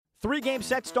Three-game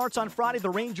set starts on Friday,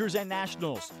 the Rangers and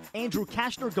Nationals. Andrew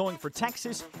Kashner going for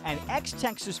Texas, and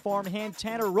ex-Texas farmhand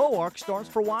Tanner Roark starts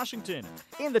for Washington.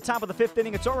 In the top of the fifth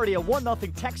inning, it's already a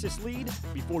 1-0 Texas lead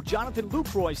before Jonathan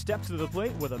Lucroy steps to the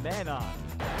plate with a man on.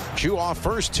 Chew off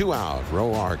first, 2 out.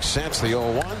 Roark sets the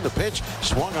 0-1. The pitch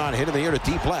swung on, hit in the air to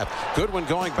deep left. Goodwin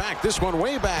going back. This one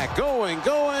way back. Going.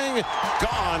 Gone.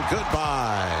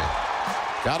 Goodbye.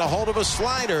 Got a hold of a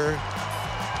slider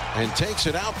and takes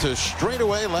it out to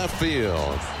straightaway left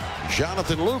field.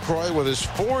 Jonathan Lucroy with his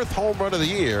 4th home run of the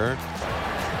year.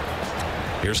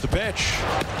 Here's the pitch.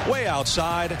 Way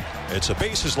outside. It's a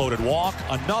bases-loaded walk.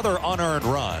 Another unearned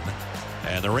run.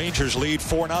 And the Rangers lead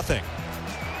 4-0.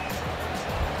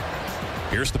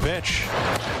 Here's the pitch.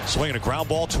 Swinging a ground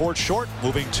ball towards short.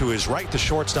 Moving to his right, the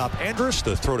shortstop Andrus.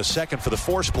 The throw to second for the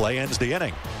force play ends the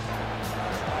inning.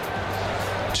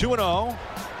 2-0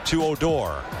 to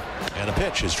Odor. And the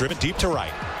pitch is driven deep to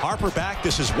right. Harper back.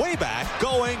 This is way back.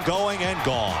 Going, and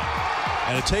gone.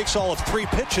 And it takes all of 3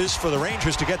 pitches for the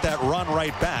Rangers to get that run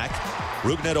right back.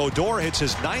 Rougned Odor hits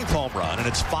his 9th home run, and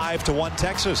it's 5-1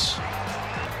 Texas.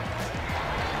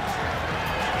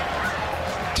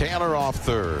 Taylor off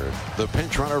third. The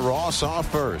pinch runner Ross off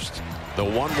first. The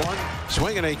 1-1.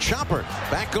 Swinging a chopper.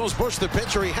 Back goes Bush, the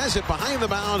pitcher. He has it behind the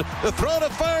mound. The throw to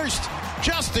first.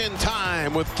 Just in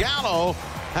time with Gallo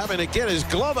having to get his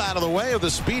glove out of the way of the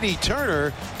speedy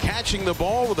Turner, catching the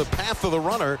ball with the path of the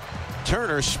runner.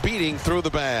 Turner speeding through the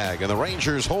bag, and the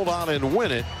Rangers hold on and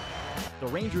win it. The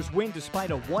Rangers win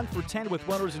despite a 1 for 10 with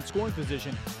runners in scoring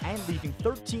position and leaving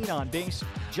 13 on base.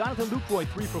 Jonathan Lucroy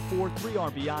 3 for 4, 3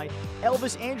 RBI.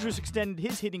 Elvis Andrus extended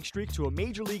his hitting streak to a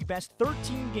Major League best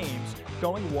 13 games,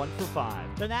 going 1 for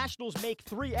 5. The Nationals make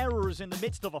 3 errors in the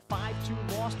midst of a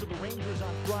 5-2 loss to the Rangers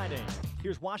on Friday.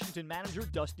 Here's Washington manager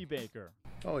Dusty Baker.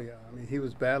 Oh, yeah. I mean, he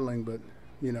was battling, but,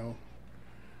 you know,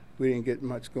 we didn't get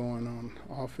much going on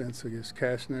offense against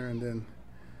Kashner. And then,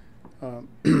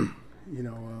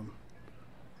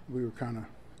 we were kind of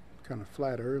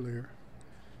flat earlier.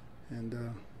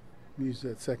 And used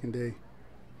that second day,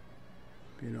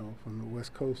 you know, from the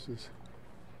West Coast is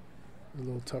a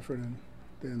little tougher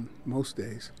than most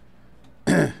days.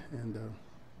 And,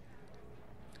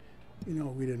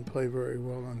 we didn't play very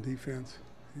well on defense.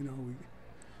 You know,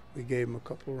 we gave them a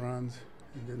couple runs,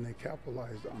 and then they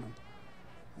capitalized on them.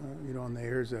 On the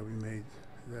errors that we made,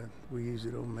 that we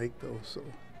usually don't make those. So,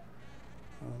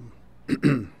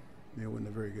 it wasn't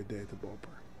a very good day at the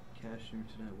ballpark. Kashner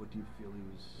tonight, what do you feel he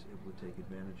was able to take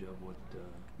advantage of?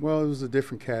 Well, it was a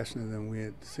different Kashner than we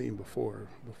had seen before.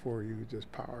 Before, you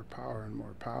just power, and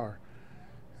more power.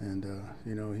 And,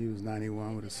 he was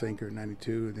 91 with a sinker,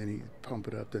 92, and then he pumped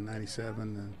it up to 97.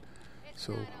 And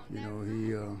so,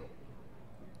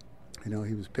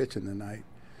 he was pitching tonight,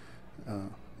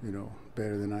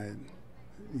 better than I had,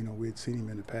 we had seen him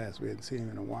in the past. We hadn't seen him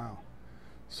in a while.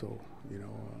 So, the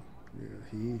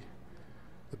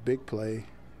big play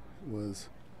was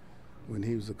when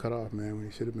he was a cutoff man, when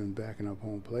he should have been backing up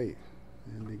home plate.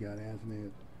 And he got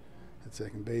Anthony at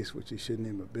second base, which he shouldn't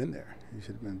even have been there. He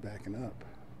should have been backing up.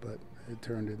 But it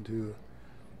turned into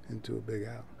a big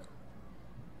out.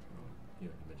 You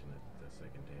mentioned that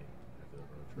second day after the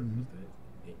road trip. Mm-hmm.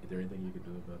 Is there anything you could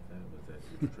do about that? Was that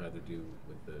you tried to do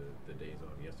with the days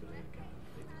off yesterday?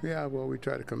 Yeah, well, we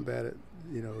tried to combat it,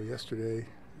 yesterday,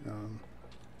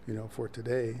 for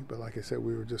today. But like I said,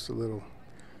 we were just a little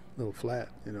flat,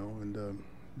 and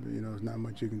there's not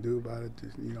much you can do about it.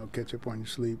 Just, catch up on your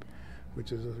sleep,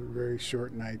 which is a very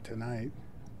short night tonight,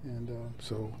 and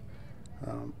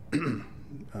it'll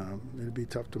be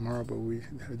tough tomorrow. But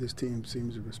this team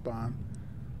seems to respond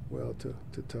well to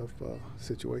tough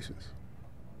situations.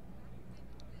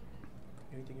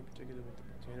 Anything in particular with the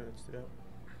potato that stood out?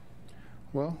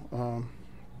 Well,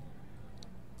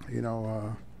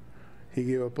 he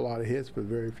gave up a lot of hits, but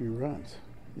very few runs.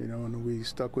 And we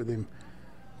stuck with him,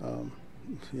 in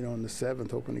the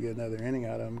 7th, hoping to get another inning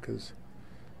out of him because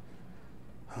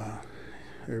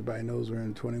everybody knows we're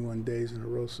in 21 days in a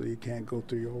row, so you can't go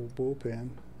through your whole bullpen.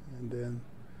 And then,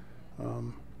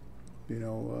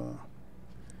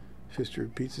 if history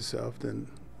repeats itself, then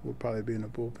we'll probably be in the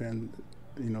bullpen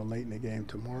late in the game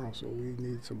tomorrow. So we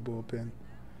need some bullpen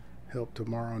help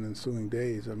tomorrow and ensuing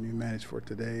days. I mean, manage for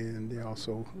today, and they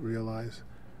also realize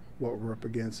what we're up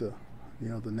against. The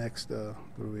next, what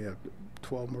do we have,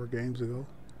 12 more games to go,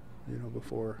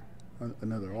 before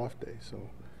another off day. So,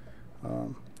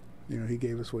 he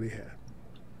gave us what he had.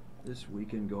 This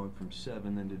weekend going from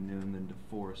 7 then to noon, then to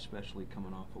 4, especially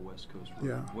coming off a West Coast road.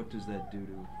 Yeah. What does that do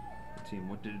to the team?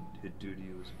 What did it do to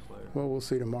you as a player? Well, we'll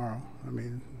see tomorrow. I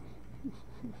mean,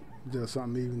 it does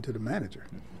something even to the manager.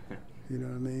 You know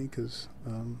what I mean? Because,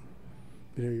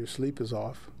 your sleep is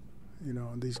off.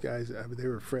 And these guys, they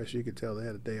were fresh. You could tell they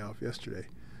had a day off yesterday.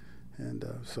 And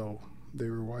so they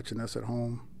were watching us at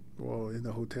home, well, in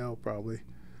the hotel probably,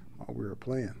 while we were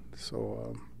playing.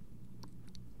 So,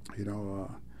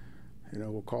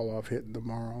 we'll call off hitting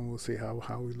tomorrow, and we'll see how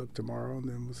we look tomorrow, and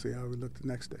then we'll see how we look the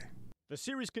next day. The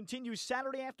series continues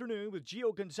Saturday afternoon with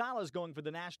Gio Gonzalez going for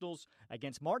the Nationals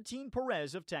against Martin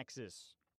Perez of Texas.